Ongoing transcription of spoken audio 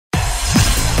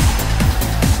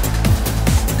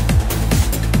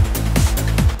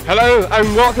Hello and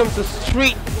welcome to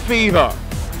Street Fever.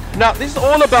 Now this is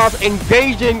all about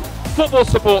engaging football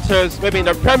supporters, maybe in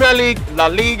the Premier League, La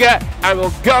Liga, and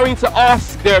we're going to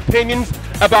ask their opinions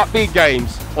about big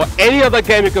games or any other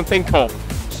game you can think of.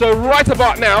 So right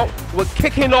about now, we're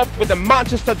kicking off with the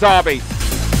Manchester Derby.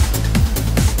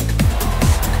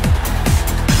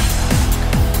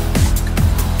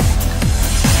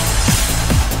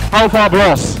 How far,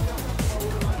 boss?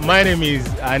 My name is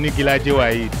Anigilaje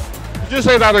Waheed. Did you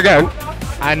say that again?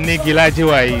 Anigilaje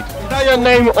Waheed. Is that your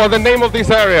name or the name of this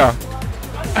area?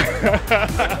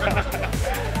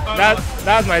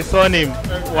 That's my surname.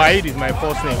 Waheed is my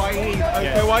first name. Waheed.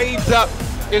 Okay,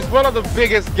 Waheed is one of the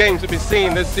biggest games to be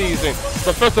seen this season.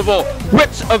 But first of all,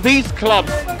 which of these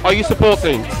clubs are you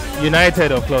supporting?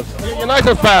 United, of course. You're a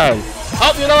United fan.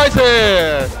 Up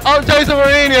United! I'm Jose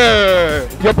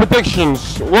Mourinho! Your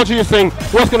predictions, what do you think?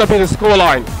 What's going to be the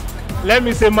scoreline? Let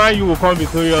me say Man U will come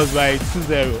victorious by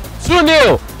 2-0.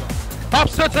 2-0! Up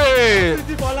City!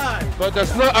 But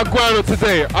there's no Aguero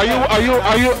today.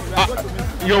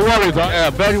 You're worried, huh? Yeah,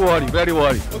 very worried.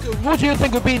 Okay, who do you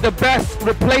think would be the best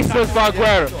replacement for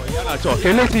Aguero?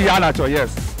 Kelechi Iheanacho,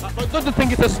 yes. But don't you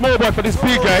think it's a small boy for this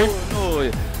big game?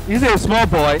 No, he's a small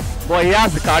boy, but he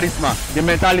has the charisma, the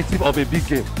mentality of a big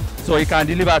game. So he can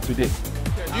deliver today.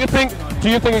 Do you think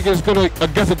he's going to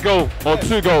get a goal or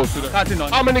 2 goals today?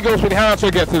 How many goals will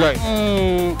Iheanacho get today?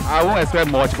 I won't expect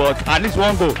much, but at least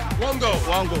 1 goal. 1 goal.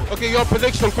 1 goal. Okay, your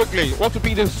prediction quickly. What would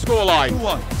be the scoreline?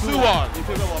 2-1.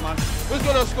 2-1. Who's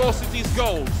going to score City's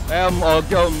goals?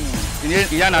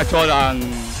 Iheanacho and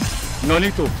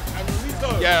Nolito.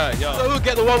 Yeah. So who'll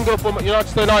get the 1 goal from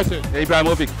Manchester United?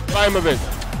 Ibrahimovic.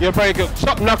 You're very good.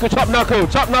 Chop knuckle.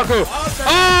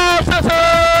 Oh, City!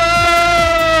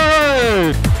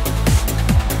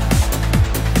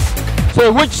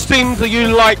 So which team do you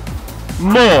like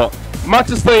more?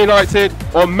 Manchester United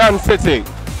or Man City?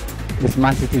 It's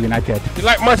Manchester United. You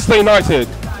like Manchester United?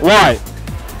 Why?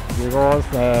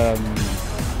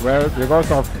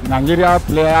 Because of Nigeria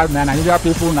players, Nigeria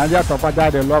people, Nigeria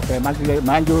supporters, they love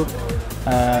Man U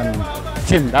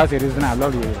team. That's the reason I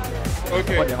love you.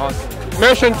 Okay.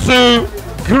 Mention 2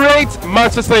 great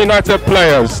Manchester United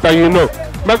players that you know,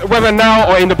 whether now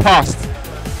or in the past.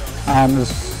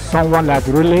 Someone like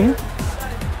Ruling.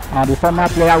 The former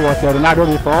player was Ronaldo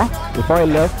before he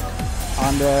left.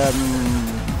 And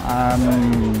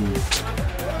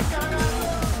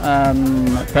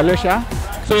Felicia.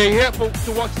 So you're here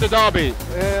to watch the derby?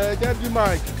 Get the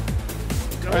mic.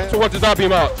 To watch the derby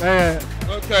match?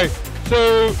 Okay.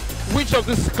 So which of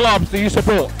these clubs do you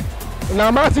support?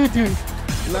 Now Man City.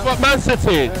 What Man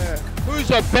City? Who's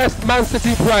your best Man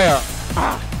City player?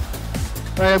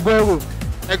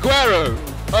 Aguero.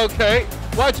 Okay.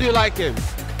 Why do you like him?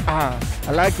 I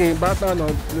like him better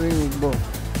than playing football.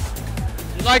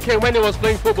 You like him when he was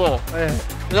playing football?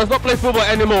 He does not play football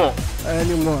anymore.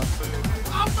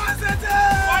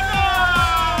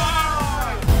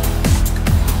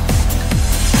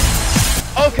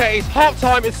 Okay, it's half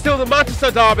time. It's still the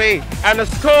Manchester Derby, and the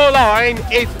score line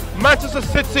is Manchester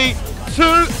City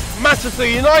 2, Manchester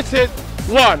United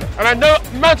 1. And I know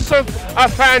Manchester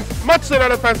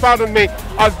United fans, pardon me,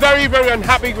 are very, very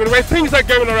unhappy with the way things are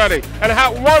going already. And I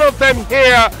have one of them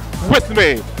here with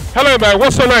me. Hello, man.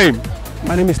 What's your name?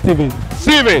 My name is Steven.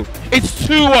 Steven, it's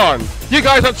 2-1. You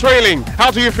guys are trailing.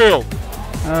 How do you feel?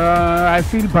 I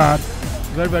feel bad,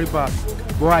 very, very bad.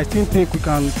 But I still think we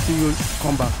can still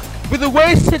come back. With the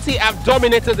way City have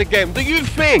dominated the game, do you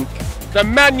think the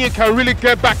Man U can really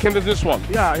get back into this one?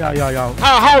 Yeah.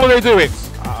 How will they do it?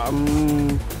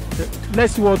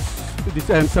 Let's see what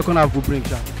the second half will bring.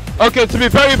 Okay, to be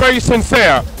very, very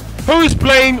sincere, who is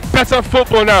playing better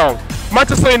football now?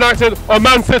 Manchester United or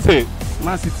Man City?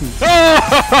 Man City.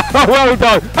 Oh, well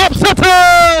done. Up City!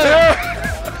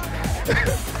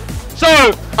 So,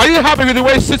 are you happy with the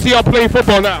way City are playing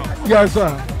football now? Yes, sir.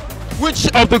 Which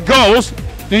of the goals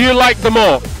do you like the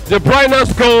more? De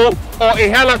Bruyne's goal or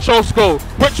Iheanacho's goal?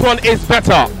 Which one is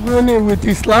better? Bruyne with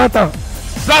his Zlatan.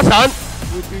 Zlatan?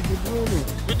 With De Bruyne.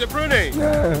 With De Bruyne?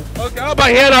 Yeah. Okay, how about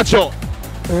Iheanacho?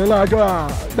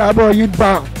 That boy hit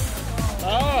back.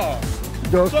 Oh.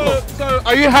 So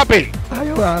are you happy? Are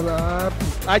you happy?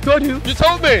 I told you. You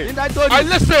told me. I told you. I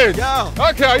listened. Yeah.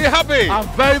 Okay, are you happy? I'm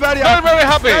very, very happy. Very, very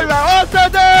happy. Very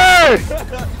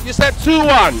happy. You said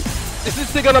 2-1. Is this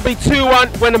still going to be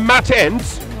 2-1 when the match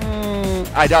ends?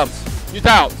 I doubt. You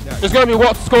doubt? Yeah. It's going to be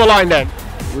what scoreline then?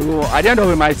 At the end of it,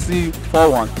 we might see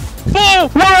 4-1.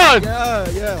 4-1?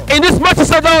 Yeah. In this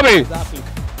Manchester Derby? Exactly.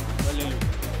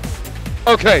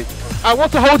 Okay. I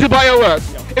want to hold you by your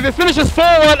words. Yeah. If it finishes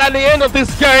 4-1 at the end of this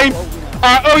game,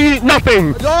 I owe you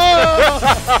nothing. No!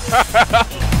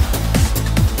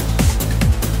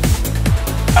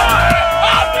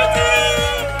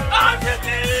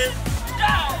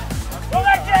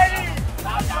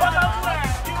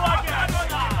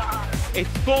 It's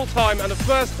full time and the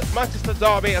first Manchester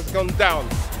derby has gone down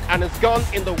and it's gone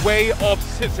in the way of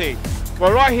City.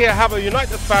 Well, right here I have a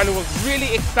United fan who was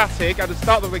really ecstatic at the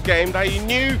start of the game that he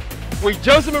knew with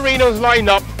Jose Mourinho's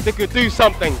lineup they could do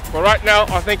something. But right now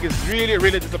I think he's really,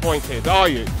 really disappointed. Are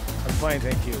you? I'm fine,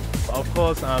 thank you. Of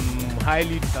course, I'm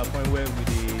highly disappointed with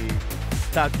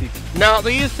the tactics. Now, do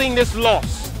you think this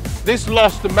loss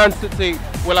to Man City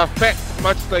will affect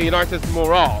Manchester United's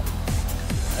morale?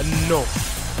 No.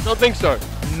 Don't think so?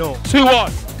 No.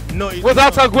 2-1? No.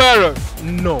 Without Aguero?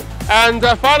 No. And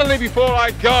finally, before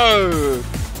I go,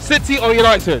 City or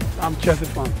United? I'm Chelsea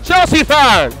fan. Chelsea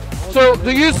fan! So,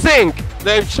 do you think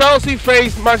that if Chelsea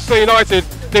face Manchester United,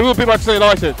 they will be Manchester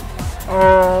United?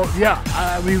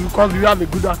 Yeah, because we have a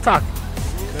good attack.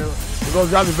 Because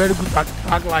we have a very good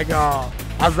attack like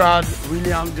Hazard,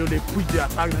 Williams, they push the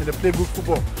attack and they play good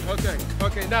football.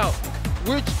 Okay, now,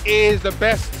 which is the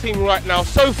best team right now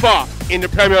so far in the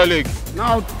Premier League?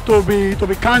 Now, to be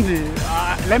candid,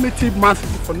 let me tip Man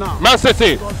City for now. Man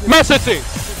City!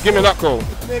 Give me that call.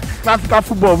 Classical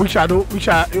football, which I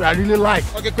really like.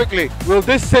 Okay, quickly, will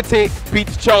this City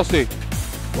beat Chelsea?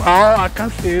 Well, I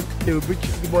can't say it, they will beat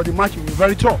Chelsea, but the match will be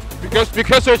very tough.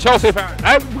 Because you're a Chelsea fan?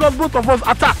 Because both of us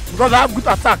attack, because I have good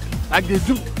attack, like they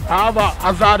do. I have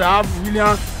Hazard, I have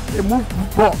Williams, they move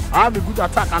ball. I have a good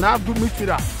attack and I have good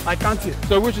midfielder, I can't say.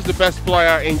 So which is the best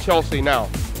player in Chelsea now?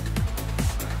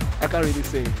 I can't really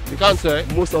say. You can't say?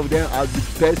 Most of them are the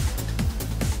best.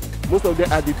 Most of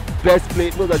them are the best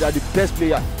player. Most of them are the best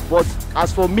player. But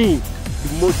as for me,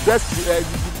 the most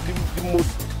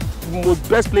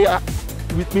best player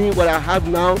with me, what I have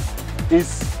now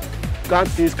is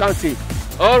Kante.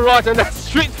 All right, and that's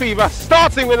Street Fever,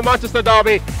 starting with the Manchester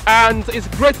derby, and it's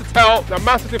great to tell that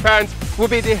Man City fans will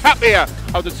be the happier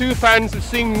of the two fans we've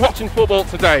seen watching football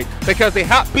today, because they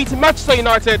have beaten Manchester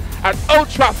United at Old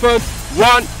Trafford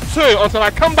 1-2. Until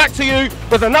I come back to you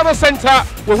with another centre,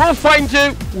 we will find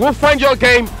you, we'll find your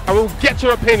game, and we'll get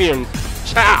your opinions.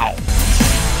 Ciao.